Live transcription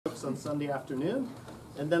works on Sunday afternoon,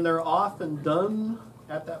 and then they're off and done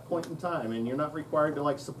at that point in time, and you're not required to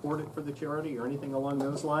like support it for the charity or anything along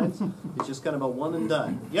those lines. It's just kind of a one and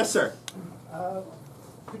done. Yes, sir.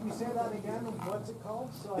 Could you say that again? What's it called?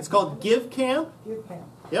 It's called Give Camp. Give Camp.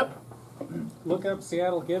 Yep. Look up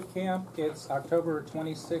Seattle Give Camp. It's October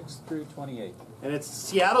 26th through 28th. And it's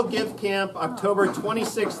Seattle Give Camp, October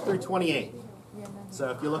 26th through 28th.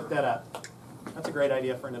 So if you look that up, that's a great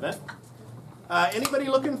idea for an event. Anybody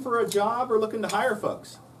looking for a job or looking to hire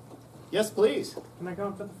folks? Yes, please. Can I come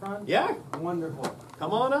up to the front? Yeah. Wonderful.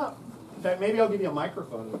 Come on up. In fact, maybe I'll give you a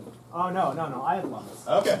microphone. Oh, no, I have lungs.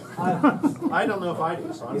 Okay. I don't know if I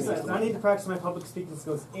do, so I'm Besides, I need to practice my public speaking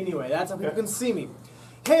skills anyway. That's how people can see me.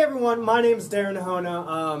 Hey everyone, my name is Darren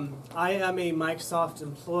Hona. I am a Microsoft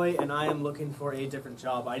employee and I am looking for a different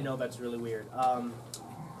job. I know that's really weird.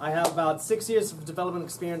 I have about 6 years of development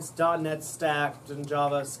experience, .NET Stack, done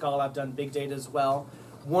Java, Scala, I've done big data as well.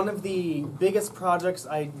 One of the biggest projects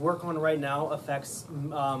I work on right now affects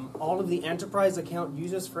all of the enterprise account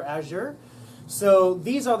users for Azure. So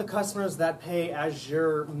these are the customers that pay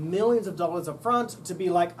Azure millions of dollars up front to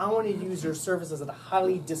be like, I want to use your services at a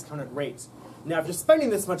highly discounted rate. Now, if you're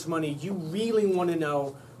spending this much money, you really want to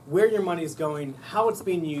know where your money is going, how it's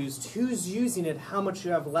being used, who's using it, how much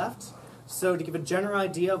you have left. So to give a general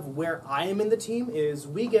idea of where I am in the team is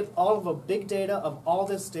we get all of a big data of all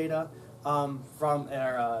this data from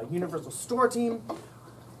our Universal Store team.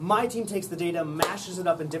 My team takes the data, mashes it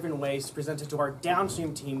up in different ways to present it to our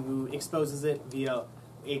downstream team who exposes it via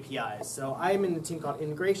APIs. So I'm in a team called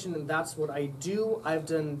Integration, and that's what I do. I've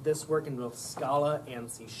done this work in both Scala and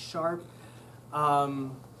C#.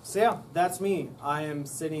 So yeah, that's me. I am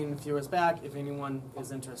sitting a few rows back. If anyone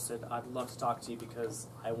is interested, I'd love to talk to you because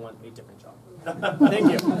I want a different job.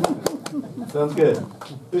 Thank you. Sounds good.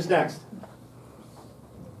 Who's next?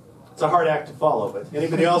 It's a hard act to follow, but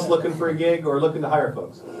anybody else looking for a gig or looking to hire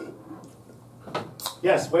folks?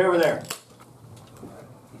 Yes, way over there.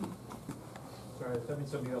 Sorry, I was hoping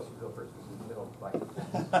somebody else would go first because it's the middle of the fight.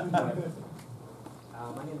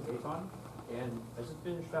 My name is Aton, and I just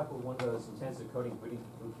finished up with one of those intensive coding boot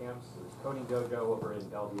camps. It was Coding Dojo over in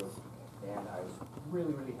Bellevue, and I was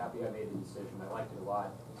really, really happy I made the decision. I liked it a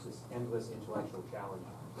lot. It's just endless intellectual challenge.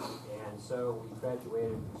 And so we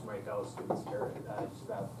graduated with some of my fellow students here just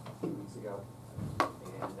about 2 weeks ago,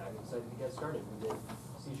 and I'm excited to get started. We did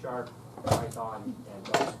C#, Python, and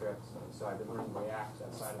JavaScript, and so I've been learning React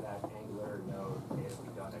outside of that, Angular, Node,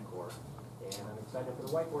 ASP.NET Core, and I'm excited for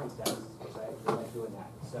the whiteboarding status because I actually like doing that.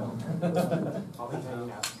 So I'll be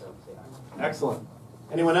hanging out, so say hi. Excellent.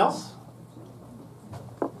 Anyone else?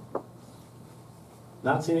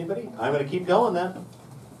 Not seen anybody? I'm going to keep going then.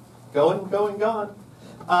 Going.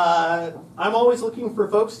 I'm always looking for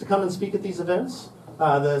folks to come and speak at these events.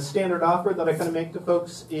 The standard offer that I kind of make to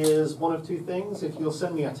folks is one of two things. If you'll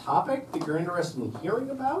send me a topic that you're interested in hearing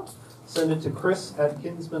about, send it to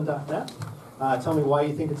chris@kinsman.net. Tell me why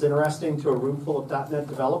you think it's interesting to a room full of .NET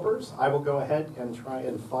developers. I will go ahead and try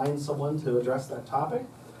and find someone to address that topic.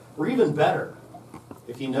 Or even better,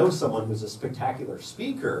 if you know someone who's a spectacular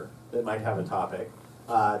speaker that might have a topic,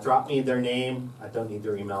 drop me their name. I don't need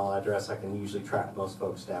their email address. I can usually track most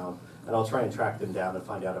folks down. And I'll try and track them down and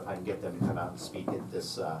find out if I can get them to come out and speak at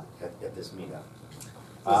this at this meetup.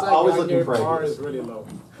 Always looking for ideas. Is really low.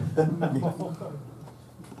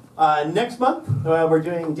 Next month, we're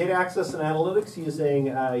doing data access and analytics using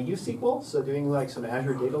USQL, so doing like some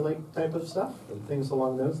Azure Data Lake type of stuff and things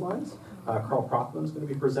along those lines. Carl Prothman's going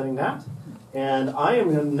to be presenting that. And I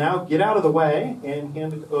am going to now get out of the way and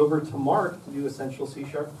hand it over to Mark to do Essential C#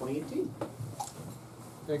 2018.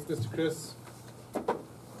 Thanks, Mr. Chris.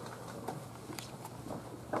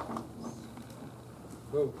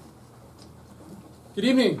 Whoa. Good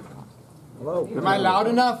evening. Hello. Am I loud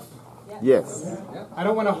enough? Yes. I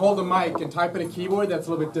don't want to hold a mic and type in a keyboard. That's a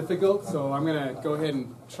little bit difficult, so I'm going to go ahead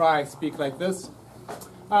and try speak like this.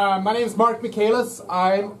 My name is Mark Michaelis.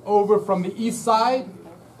 I'm over from the east side.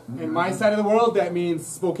 In my side of the world, that means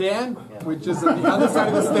Spokane, which is on the other side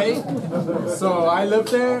of the state. So I live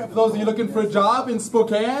there. For those of you looking for a job in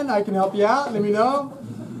Spokane, I can help you out. Let me know.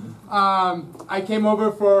 I came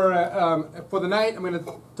over for the night. I'm going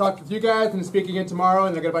to talk with you guys and speak again tomorrow,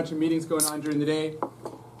 and I've got a bunch of meetings going on during the day.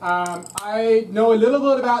 I know a little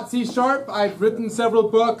bit about C#. I've written several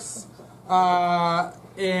books,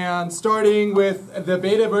 and starting with the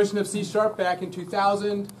beta version of C# back in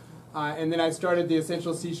 2000, and then I started the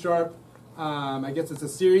Essential C#. I guess it's a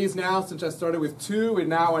series now, since I started with 2, and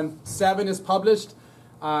now when 7 is published.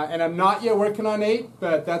 And I'm not yet working on 8,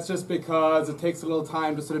 but that's just because it takes a little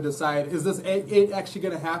time to sort of decide, is this 8 actually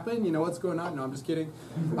going to happen? You know what's going on? No, I'm just kidding.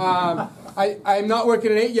 I'm not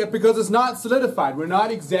working on 8 yet because it's not solidified. We're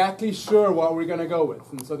not exactly sure what we're going to go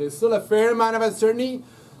with. And so there's still a fair amount of uncertainty.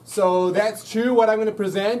 So that's true. What I'm going to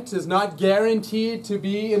present is not guaranteed to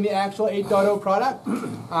be in the actual 8.0 product.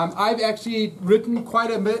 I've actually written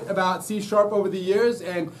quite a bit about C# over the years,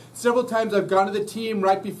 and several times I've gone to the team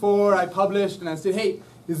right before I published, and I said, hey,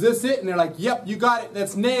 is this it? And they're like, yep, you got it.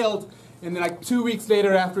 That's nailed. And then like 2 weeks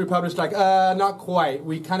later after we published, like, not quite.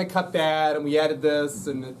 We kind of cut that, and we added this,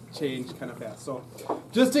 and it changed kind of fast. So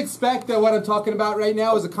just expect that what I'm talking about right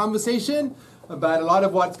now is a conversation, but a lot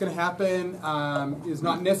of what's going to happen is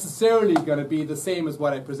not necessarily going to be the same as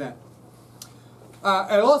what I present.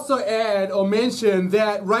 I also add or mention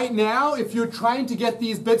that right now, if you're trying to get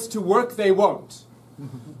these bits to work, they won't.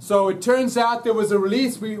 So it turns out there was a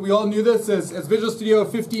release, we all knew this as Visual Studio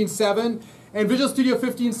 15.7, and Visual Studio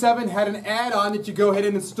 15.7 had an add-on that you go ahead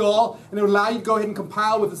and install, and it would allow you to go ahead and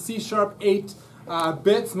compile with the C# 8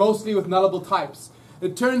 bits, mostly with nullable types.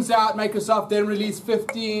 It turns out Microsoft then released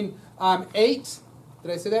 15.8.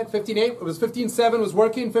 Did I say that? 15.8. It was 15.7 was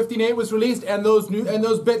working. 15.8 was released, and those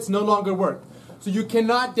bits no longer work. So you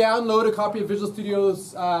cannot download a copy of Visual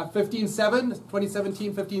Studio's 15.7,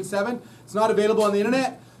 2017 15.7. It's not available on the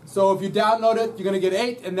internet. So if you download it, you're going to get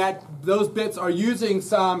 8, and those bits are using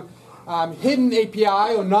some hidden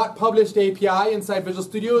API or not published API inside Visual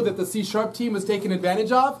Studio that the C# team was taking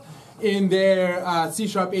advantage of in their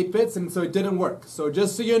C# 8 bits, and so it didn't work. So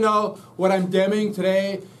just so you know, what I'm demoing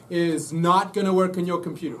today is not going to work on your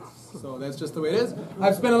computer. So that's just the way it is.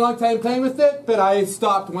 I've spent a long time playing with it, but I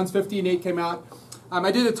stopped once 15.8 came out.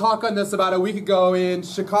 I did a talk on this about a week ago in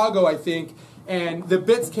Chicago, I think, and the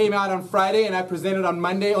bits came out on Friday, and I presented on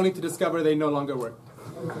Monday only to discover they no longer work.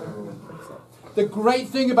 The great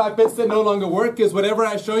thing about bits that no longer work is whatever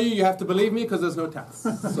I show you, you have to believe me because there's no tests.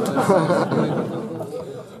 So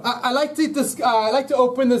I like to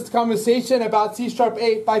open this conversation about C#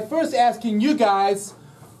 8 by first asking you guys,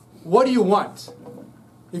 what do you want?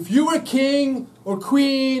 If you were king or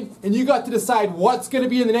queen and you got to decide what's going to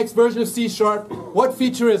be in the next version of C#, what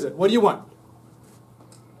feature is it? What do you want?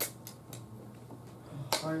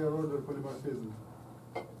 Higher order polymorphism.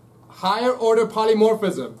 Higher order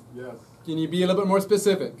polymorphism. Yes. Can you be a little bit more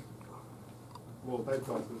specific? Well, type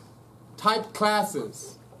classes. Type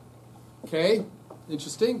classes. Okay,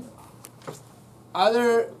 interesting.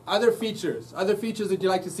 Other features that you'd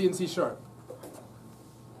like to see in C#.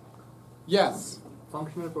 Yes.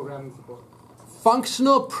 Functional programming support.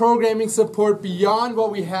 Functional programming support beyond what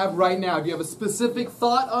we have right now. Do you have a specific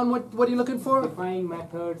thought on what you're looking for? Defining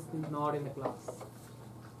methods not in a class.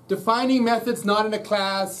 Defining methods not in a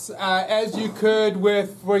class, as you could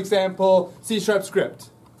with, for example, C# script.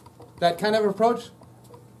 That kind of approach?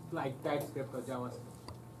 Like TypeScript or JavaScript.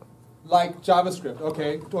 Like JavaScript,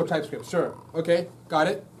 okay, or TypeScript, sure. Okay, got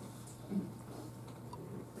it.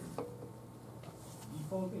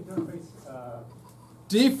 Default interface.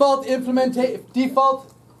 Default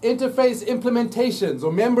interface implementations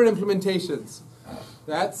or member implementations.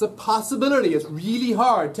 That's a possibility. It's really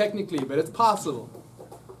hard technically, but it's possible.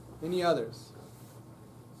 Any others?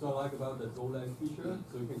 So I like about the Zolang feature,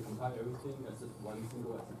 so you can compile everything as just one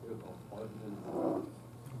single executable.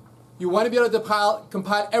 You want to be able to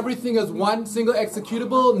compile everything as one single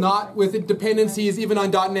executable, not with dependencies even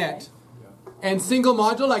on .NET. And single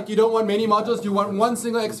module, like you don't want many modules, you want one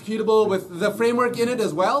single executable with the framework in it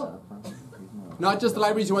as well? Not just the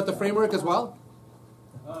libraries, you want the framework as well?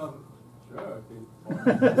 Sure.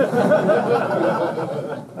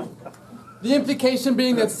 The implication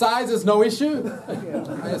being that size is no issue,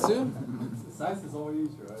 I assume? Size is always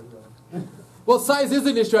issue, right? Well, size is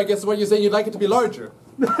an issue, I guess, is what you're saying. You'd like it to be larger.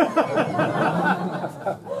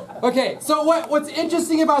 Okay, so what's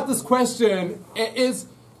interesting about this question is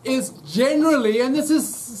generally, and this is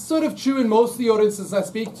sort of true in most of the audiences I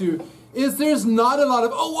speak to, is there's not a lot of,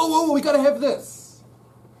 oh, whoa, we got to have this.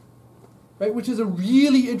 Right? Which is a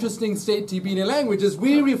really interesting state to be in a language, is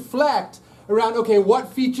we reflect around, okay,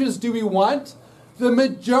 what features do we want? The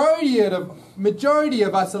majority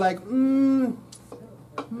of us are like,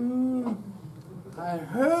 I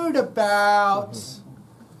heard about,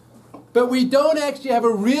 but we don't actually have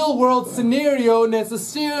a real world scenario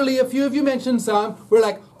necessarily. A few of you mentioned some. We're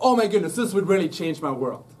like, oh my goodness, this would really change my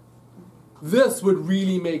world. This would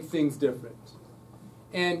really make things different.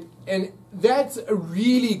 And that's a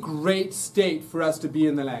really great state for us to be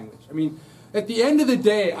in the language. I mean, at the end of the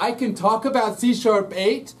day, I can talk about C#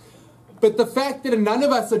 8, but the fact that none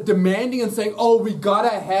of us are demanding and saying, oh, we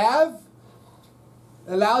gotta have,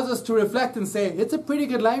 allows us to reflect and say, it's a pretty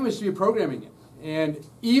good language to be programming in. And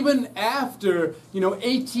even after,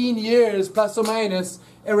 18 years plus or minus,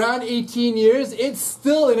 around 18 years, it's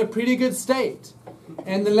still in a pretty good state.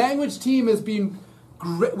 And the language team has been,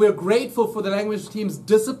 we're grateful for the language team's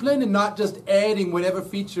discipline and not just adding whatever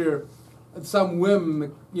feature some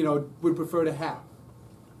whim, would prefer to have.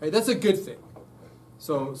 Right? That's a good thing.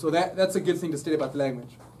 So that's a good thing to state about the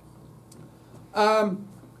language.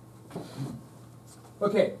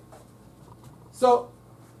 Okay. So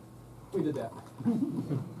we did that.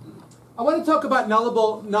 I want to talk about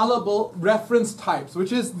nullable reference types,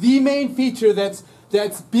 which is the main feature that's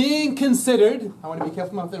being considered. I want to be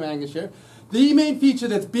careful about the language here. The main feature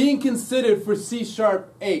that's being considered for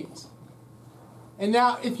C#8. And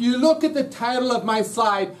now, if you look at the title of my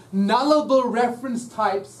slide, nullable reference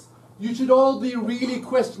types, you should all be really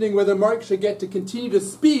questioning whether Mark should get to continue to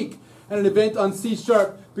speak at an event on C#,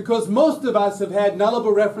 because most of us have had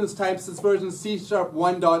nullable reference types since version C#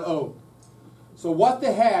 1.0. So what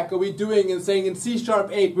the heck are we doing in saying in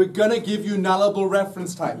C#8 we're going to give you nullable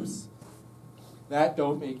reference types? That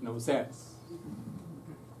don't make no sense.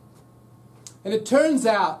 And it turns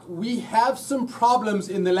out we have some problems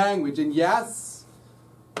in the language, and yes,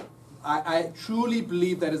 I truly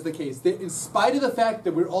believe that is the case. That in spite of the fact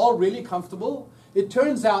that we're all really comfortable, it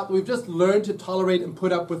turns out that we've just learned to tolerate and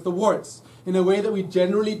put up with the warts in a way that we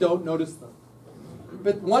generally don't notice them.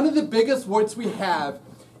 But one of the biggest warts we have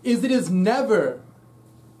is it is never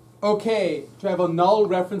okay to have a null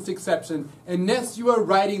reference exception unless you are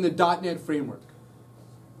writing the .NET framework.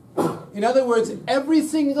 In other words, every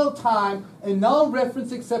single time a null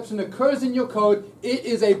reference exception occurs in your code, it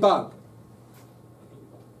is a bug.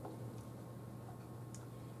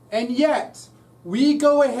 And yet, we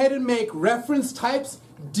go ahead and make reference types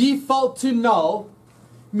default to null,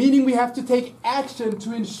 meaning we have to take action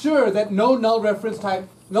to ensure that no null reference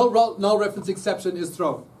exception is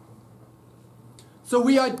thrown. So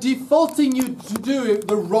we are defaulting you to do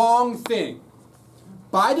the wrong thing.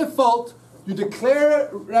 By default, you declare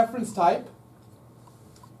a reference type.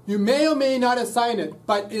 You may or may not assign it,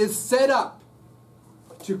 but it is set up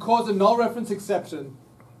to cause a null reference exception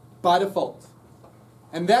by default.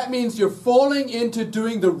 And that means you're falling into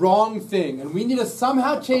doing the wrong thing. And we need to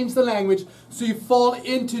somehow change the language so you fall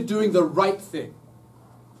into doing the right thing.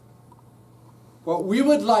 What we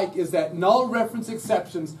would like is that null reference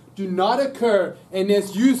exceptions do not occur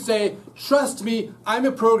unless you say, trust me, I'm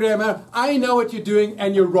a programmer, I know what you're doing,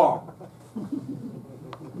 and you're wrong.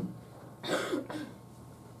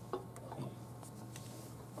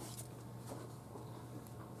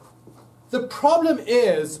 The problem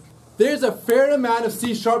is, there's a fair amount of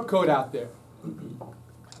C# code out there.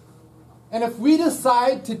 And if we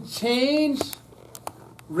decide to change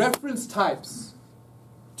reference types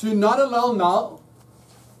to not allow null,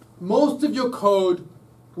 most of your code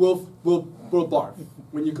will barf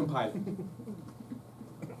when you compile it.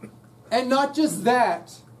 And not just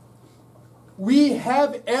that, we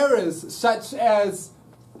have errors such as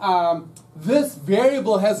this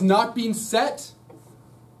variable has not been set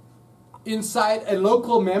inside a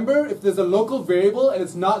local member. If there's a local variable and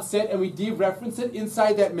it's not set and we dereference it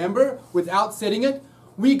inside that member without setting it,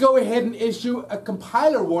 we go ahead and issue a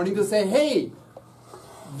compiler warning to say, hey,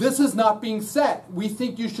 this is not being set. We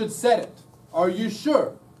think you should set it. Are you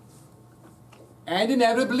sure? And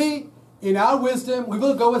inevitably, in our wisdom, we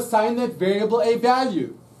will go assign that variable a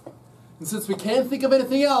value. And since we can't think of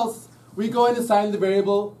anything else, we go and assign the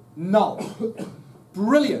variable null.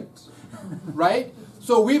 Brilliant, right?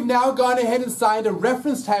 So we've now gone ahead and assigned a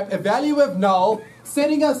reference type, a value of null,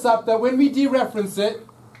 setting us up that when we dereference it,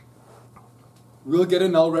 we'll get a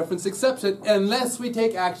null reference exception unless we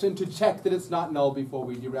take action to check that it's not null before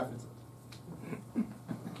we dereference it.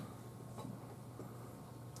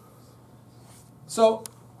 So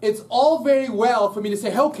it's all very well for me to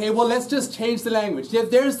say, okay, well, let's just change the language. Yeah,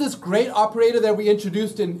 there's this great operator that we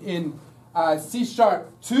introduced in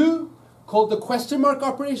C#2 called the question mark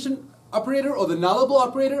operator or the nullable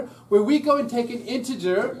operator, where we go and take an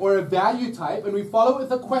integer or a value type and we follow it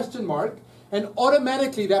with a question mark, and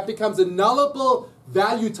automatically that becomes a nullable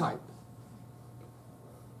value type.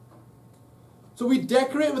 So we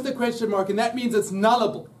decorate with a question mark, and that means it's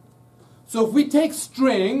nullable. So if we take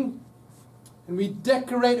string and we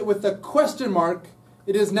decorate it with a question mark,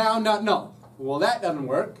 it is now not null. Well, that doesn't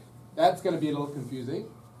work. That's going to be a little confusing.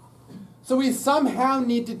 So we somehow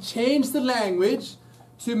need to change the language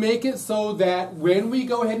to make it so that when we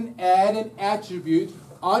go ahead and add an attribute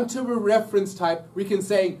onto a reference type, we can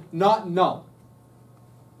say not null.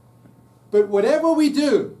 But whatever we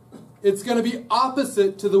do, it's going to be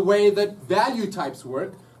opposite to the way that value types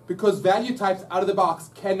work, because value types out of the box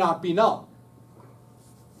cannot be null.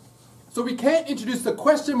 So we can't introduce the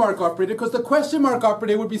question mark operator because the question mark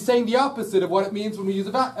operator would be saying the opposite of what it means when we use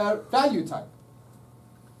a value type.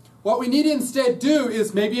 What we need to instead do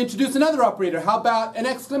is maybe introduce another operator. How about an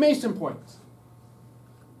exclamation point?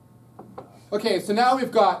 Okay, so now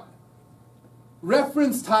we've got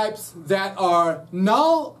reference types that are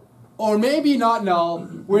null or maybe not null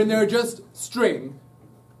when they're just string.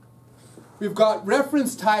 We've got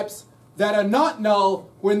reference types that are not null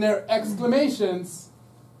when they're exclamations.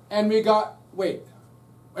 And we got,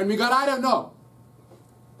 I don't know.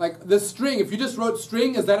 Like the string, if you just wrote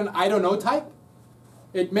string, is that an I don't know type?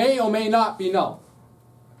 It may or may not be null.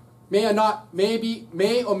 May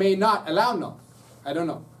or may not allow null. I don't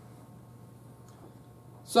know.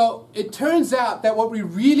 So it turns out that what we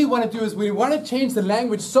really want to do is we want to change the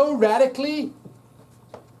language so radically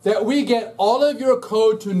that we get all of your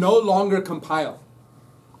code to no longer compile.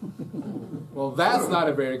 Well, that's not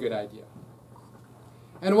a very good idea.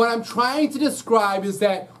 And what I'm trying to describe is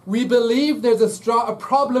that we believe there's a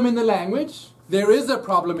problem in the language. There is a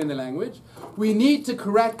problem in the language. We need to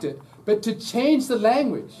correct it. But to change the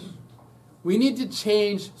language, we need to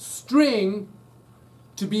change string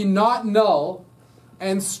to be not null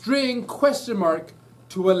and string question mark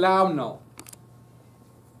to allow null.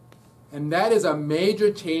 And that is a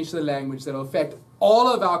major change to the language that will affect all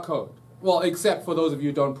of our code. Well, except for those of you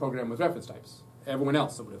who don't program with reference types. Everyone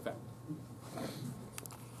else it would affect.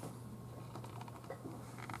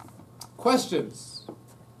 Questions?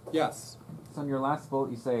 Yes? So in your last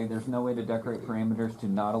vote, you say there's no way to decorate parameters to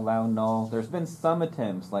not allow null. There's been some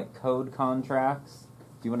attempts, like code contracts.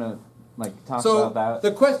 Do you want to talk about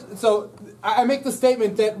that? So I make the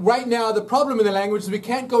statement that right now the problem in the language is we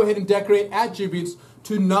can't go ahead and decorate attributes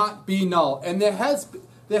to not be null. And there has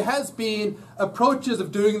been approaches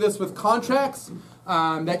of doing this with contracts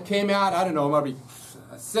that came out, I don't know, maybe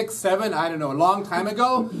 6, 7, I don't know, a long time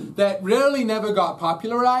ago, that really never got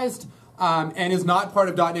popularized. And is not part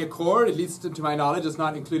of .NET Core, at least to my knowledge, is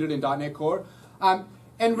not included in .NET Core.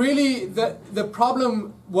 And really, the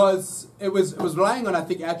problem was it was relying on, I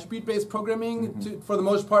think, attribute-based programming for the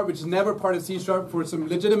most part, which is never part of C# for some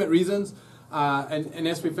legitimate reasons. And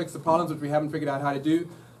as we fix the problems, which we haven't figured out how to do.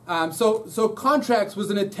 So contracts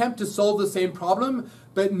was an attempt to solve the same problem,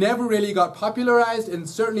 but never really got popularized, and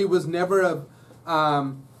certainly was never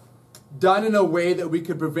done in a way that we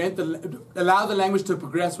could allow the language to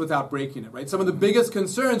progress without breaking it. Right. Some of the biggest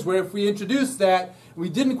concerns were if we introduced that, we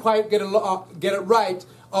didn't quite get it right,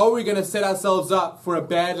 are we going to set ourselves up for a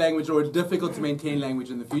bad language or a difficult to maintain language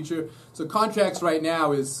in the future? So contracts right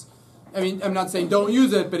now is, I mean, I'm not saying don't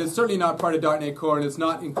use it, but it's certainly not part of .NET Core, and it's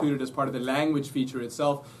not included as part of the language feature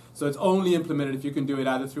itself. So it's only implemented if you can do it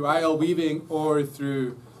either through IL weaving or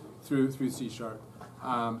through C#.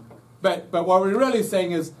 But what we're really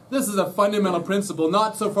saying is this is a fundamental principle,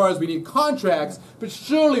 not so far as we need contracts, but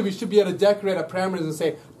surely we should be able to decorate our parameters and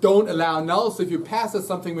say, don't allow null. So if you pass us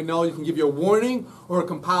something with null, you can give you a warning or a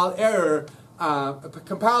compile error, a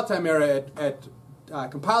compile time error at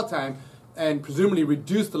compile time, and presumably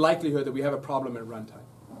reduce the likelihood that we have a problem at runtime.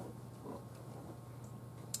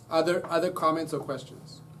 Other comments or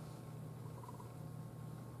questions?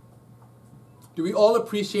 Do we all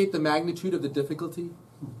appreciate the magnitude of the difficulty?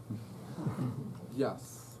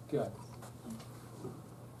 Yes, good.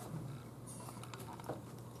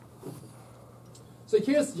 So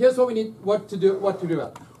here's what we need to do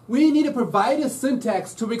about. We need to provide a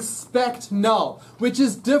syntax to expect null, which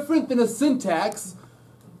is different than a syntax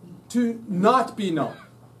to not be null.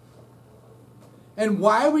 And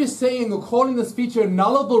why we're saying or calling this feature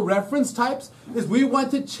nullable reference types is we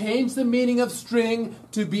want to change the meaning of string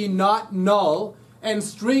to be not null and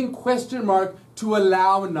string question mark to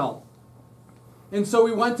allow null. And so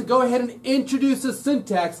we want to go ahead and introduce a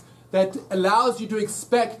syntax that allows you to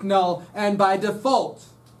expect null, and by default,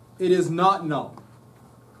 it is not null.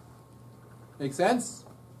 Make sense?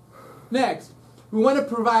 Next, we want to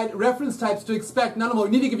provide reference types to expect nullable. We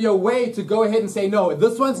need to give you a way to go ahead and say, no,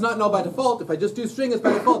 this one's not null by default. If I just do string, it's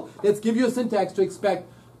by default. Let's give you a syntax to expect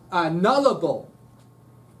nullable.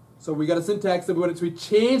 So we got a syntax that we wanted to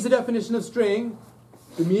change the definition of string,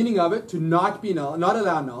 the meaning of it, to not be null, not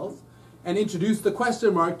allow nulls, and introduce the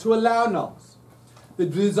question mark to allow nulls. The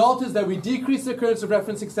result is that we decrease the occurrence of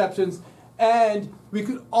reference exceptions, and we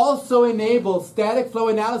could also enable static flow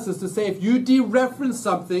analysis to say if you dereference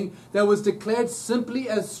something that was declared simply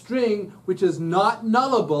as string, which is not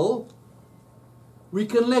nullable, we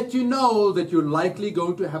can let you know that you're likely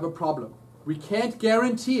going to have a problem. We can't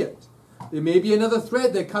guarantee it. There may be another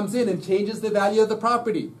thread that comes in and changes the value of the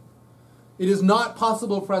property. It is not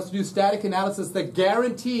possible for us to do static analysis that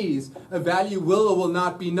guarantees a value will or will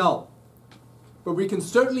not be null. But we can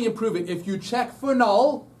certainly improve it. If you check for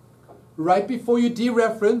null right before you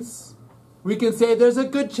dereference, we can say there's a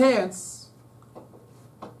good chance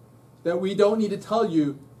that we don't need to tell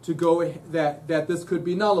you to go that this could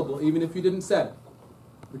be nullable, even if you didn't set it,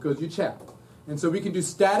 because you checked. And so we can do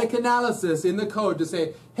static analysis in the code to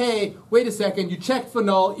say, hey, wait a second, you checked for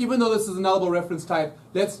null, even though this is a nullable reference type,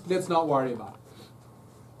 let's not worry about it.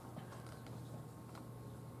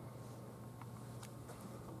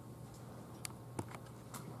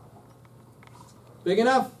 Big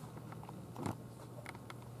enough?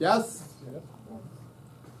 Yes?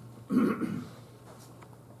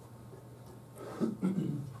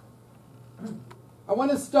 I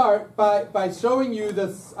want to start by showing you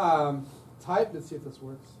this type. Let's see if this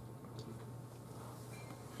works.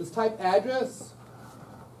 This type address.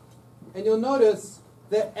 And you'll notice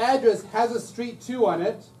that address has a street 2 on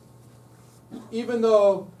it, even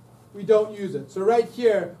though we don't use it. So right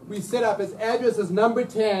here, we set up as address as number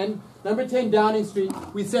 10 Downing Street.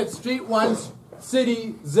 We set street 1,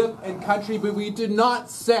 city, zip, and country, but we did not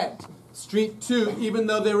set street 2, even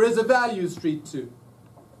though there is a value street 2.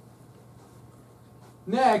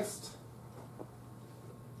 Next,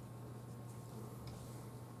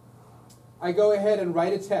 I go ahead and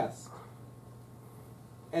write a test.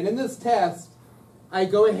 And in this test, I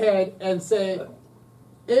go ahead and say,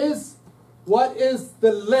 what is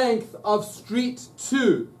the length of street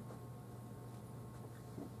 2?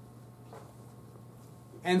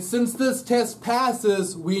 And since this test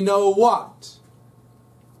passes, we know what?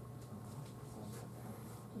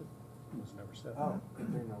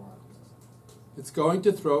 It's going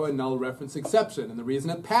to throw a null reference exception. And the reason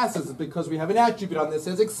it passes is because we have an attribute on this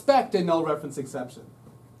that says expect a null reference exception.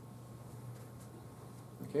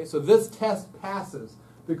 Okay, so this test passes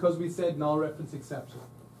because we said null reference exception.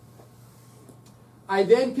 I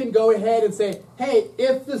then can go ahead and say, hey,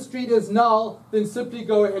 if the street is null, then simply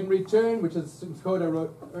go ahead and return, which is some code I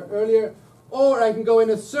wrote earlier. Or I can go and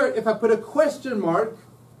assert, if I put a question mark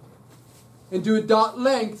and do a dot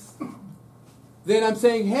length, then I'm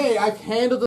saying, hey, I've handled